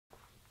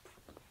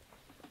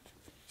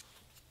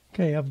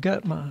Okay, I've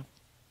got my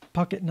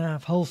pocket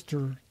knife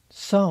holster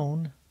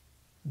sewn.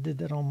 I did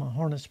that on my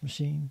harness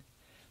machine.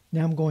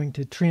 Now I'm going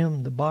to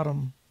trim the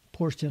bottom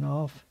portion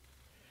off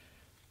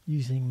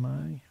using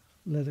my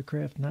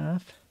Leathercraft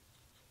knife.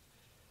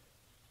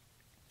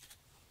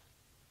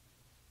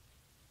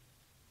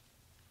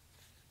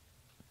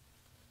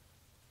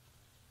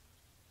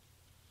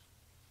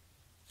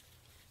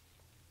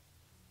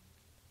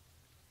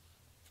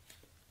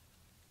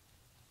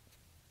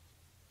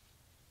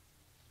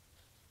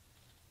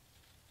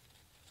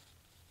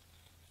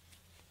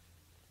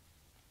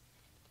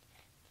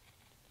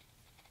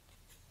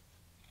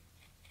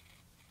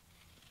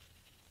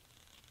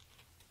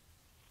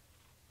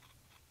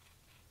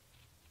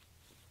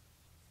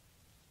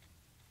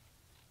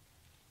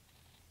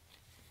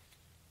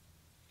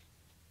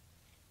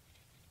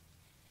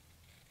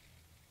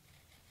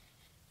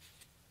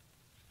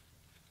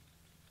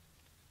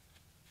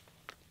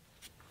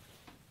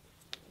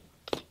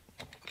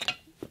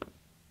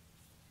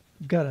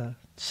 I've got a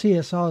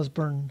C.S.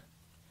 Osborne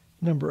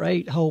number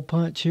 8 hole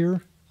punch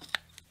here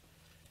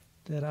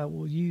that I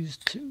will use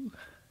to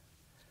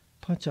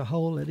punch a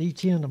hole at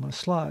each end of my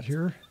slot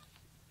here.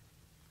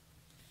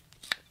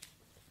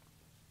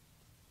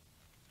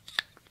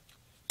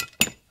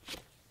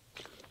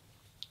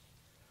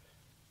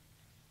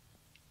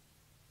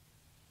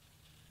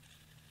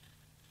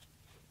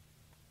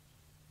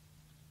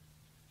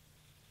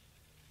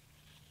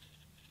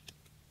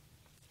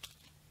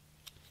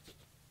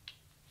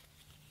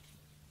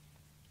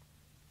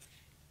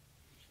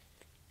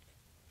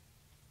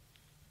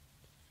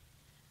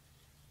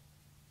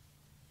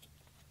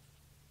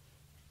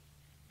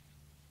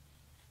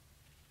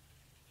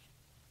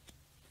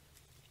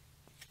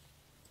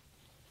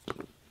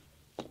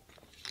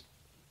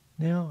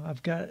 Now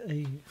I've got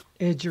a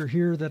edger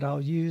here that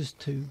I'll use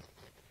to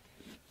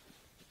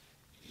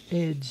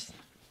edge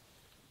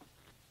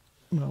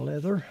my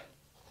leather.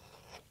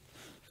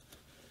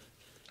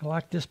 I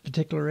like this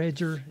particular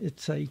edger.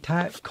 It's a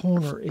tight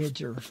corner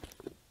edger.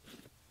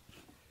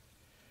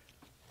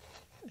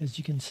 As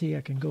you can see,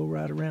 I can go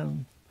right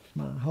around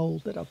my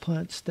hole that I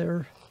punched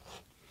there.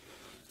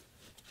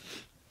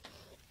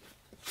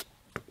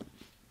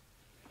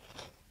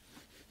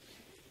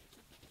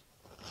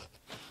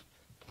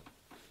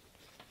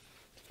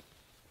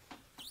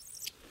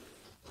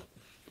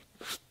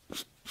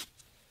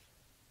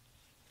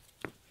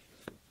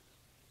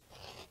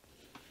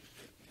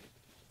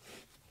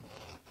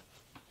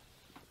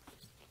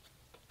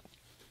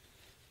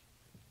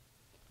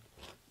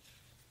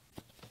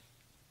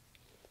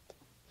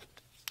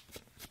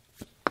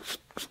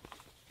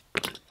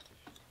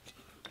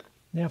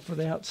 Now for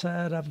the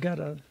outside, I've got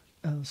a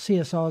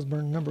C.S.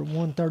 Osborne number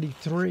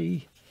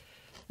 133.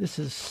 This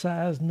is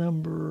size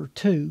number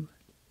 2,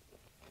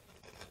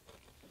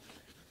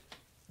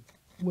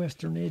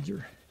 Western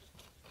edger.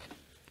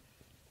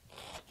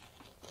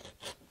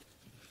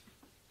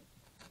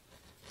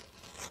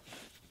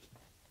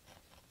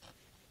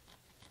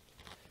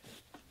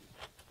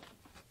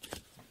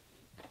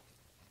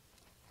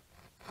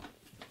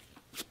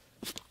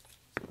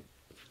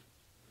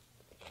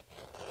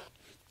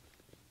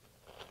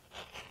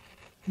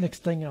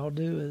 Next thing I'll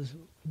do is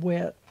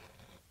wet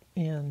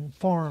and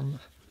form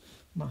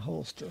my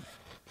holster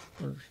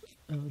or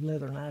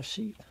leather knife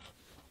sheath.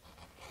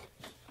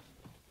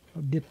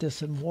 I'll dip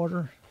this in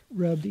water,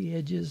 rub the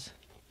edges,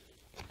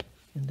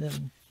 and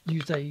then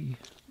use a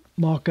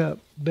mock-up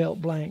belt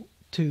blank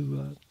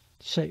to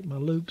shape my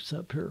loops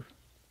up here.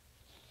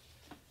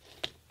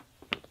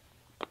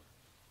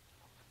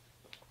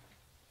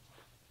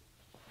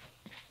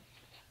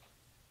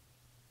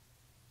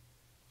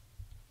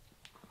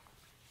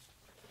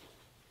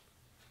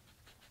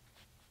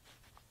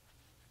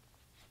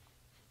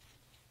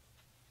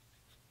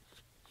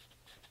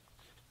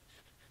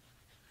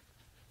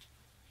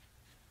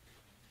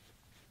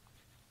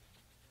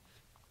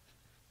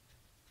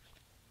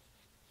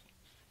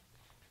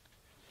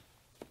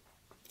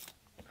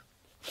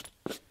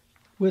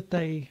 With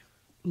a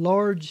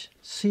large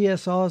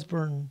C.S.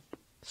 Osborne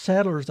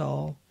saddler's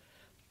awl,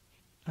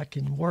 I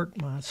can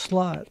work my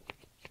slot,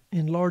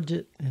 enlarge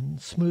it,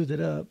 and smooth it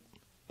up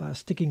by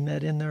sticking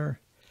that in there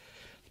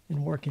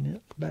and working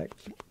it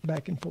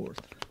back and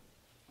forth.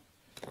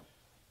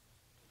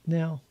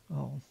 Now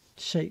I'll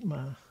shape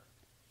my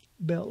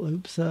belt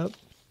loops up.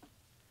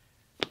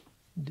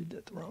 Did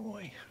that the wrong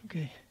way.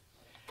 Okay.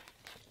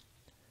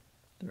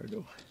 There I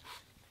go.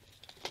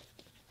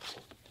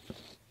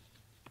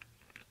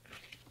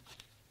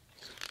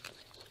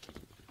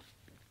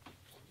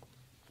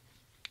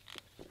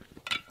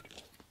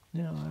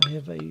 Now I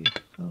have a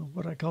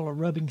what I call a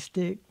rubbing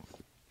stick.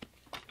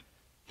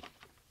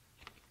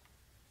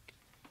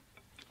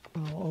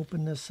 I'll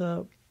open this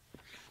up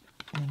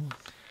and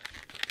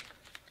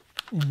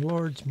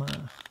enlarge my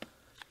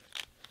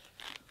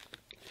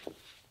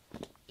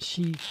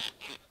sheath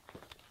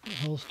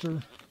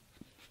holster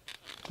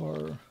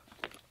for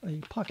a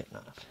pocket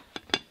knife.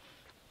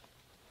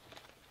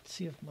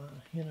 See if my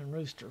hen and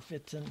rooster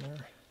fits in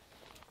there.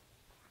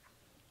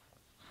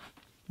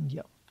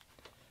 Yep.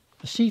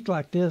 A sheath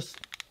like this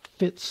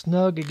fits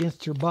snug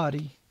against your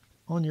body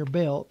on your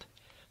belt,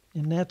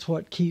 and that's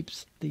what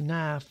keeps the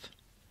knife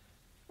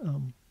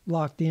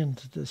locked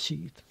into the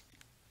sheath.